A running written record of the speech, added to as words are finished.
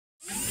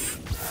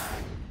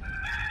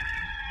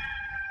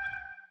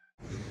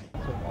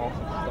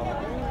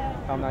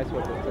how nice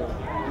was it to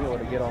be able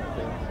to get off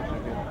to such a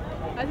good?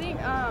 I think,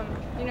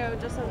 you know,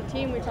 just as a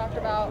team, we talked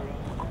about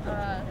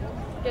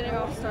getting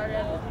off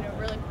started, you know,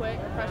 really quick,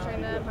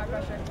 pressuring them, high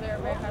pressure, because they're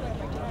a very high pressure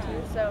team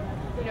too. So,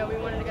 you know, we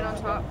wanted to get on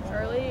top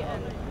early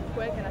and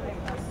quick, and I think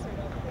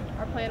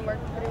our plan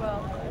worked pretty well.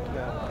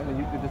 Yeah, and then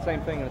you did the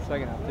same thing in the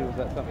second half too. Was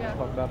that something you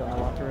talked about in the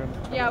locker room?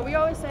 Yeah, we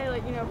always say,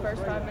 like, you know,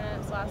 first 5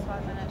 minutes, last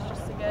 5 minutes,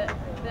 just to get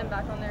them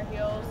back on their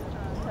heels,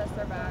 test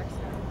their backs.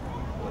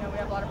 And, you know, we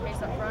have a lot of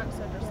pace up front,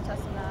 so just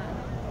testing that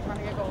and trying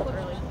to get goals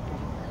early.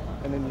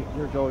 And then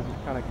your goal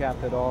just kind of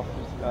capped it off.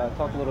 Just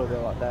talk a little bit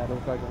about that. It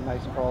looked like a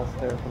nice cross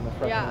there from the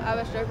freshman. Yeah, I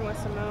was joking with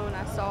Simone.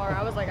 I saw her.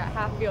 I was like at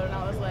half field, and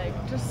I was like,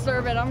 just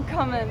serve it, I'm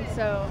coming.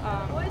 So,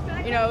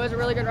 you know, it was a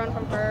really good run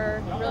from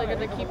her. Really good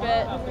to keep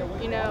it,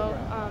 you know,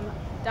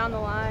 down the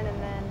line,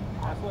 and then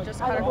just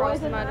cut across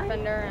to my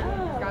defender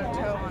and got a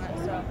toe on it.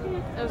 So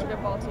it was a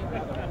good ball too.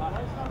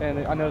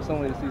 And I know it's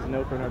only the season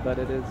opener, but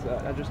it is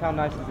just how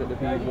nice is it to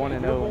be 1-0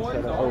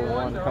 instead of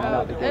 0-1 coming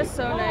out the gate? It's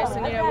so nice,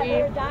 and you know we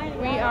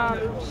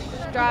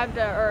strive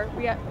to, or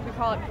we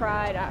call it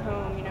pride at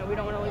home. You know, we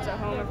don't want to lose at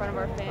home in front of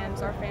our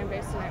fans. Our fan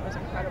base tonight was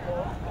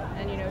incredible,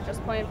 and you know,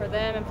 just playing for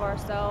them and for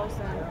ourselves,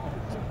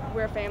 and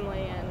we're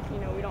family, and you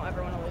know, we don't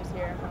ever want to lose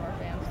here in front of our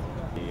fans.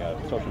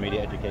 The social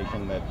media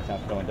education that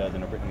South Carolina does,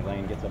 and Brittany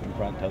Lane gets up in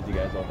front, tells you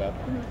guys all about.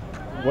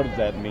 What does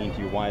that mean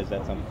to you? Why is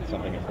that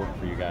something important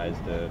for you guys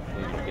to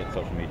get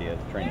social media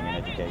training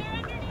and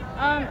education?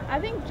 I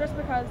think just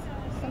because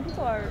some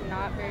people are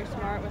not very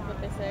smart with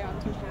what they say on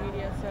social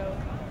media, so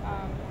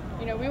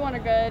you know, we want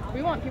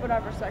people to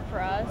have respect for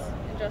us,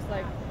 and just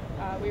like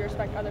we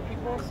respect other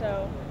people.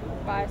 So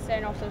by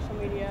staying off social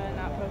media and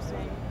not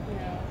posting, you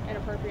know,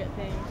 inappropriate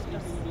things,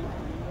 just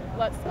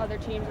lets other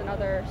teams and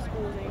other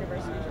schools and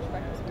universities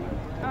respect us.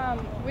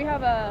 We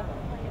have a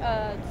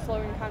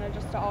slogan kind of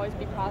just to always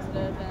be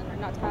positive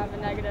and not to have a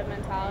negative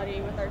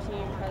mentality with our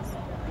team, because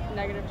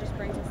negative just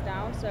brings us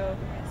down. So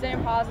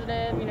staying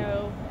positive, you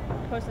know,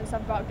 posting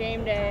stuff about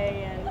game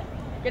day and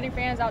getting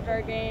fans out to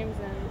our games,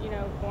 and you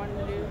know, wanting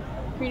to do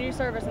community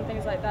service and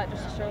things like that,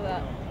 just to show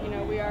that, you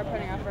know, we are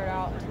putting effort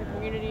out into the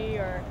community,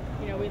 or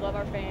you know, we love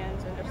our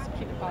fans, and just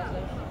keep the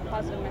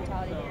positive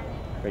mentality.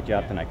 Great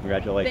job tonight.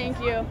 Congratulations.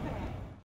 Thank you.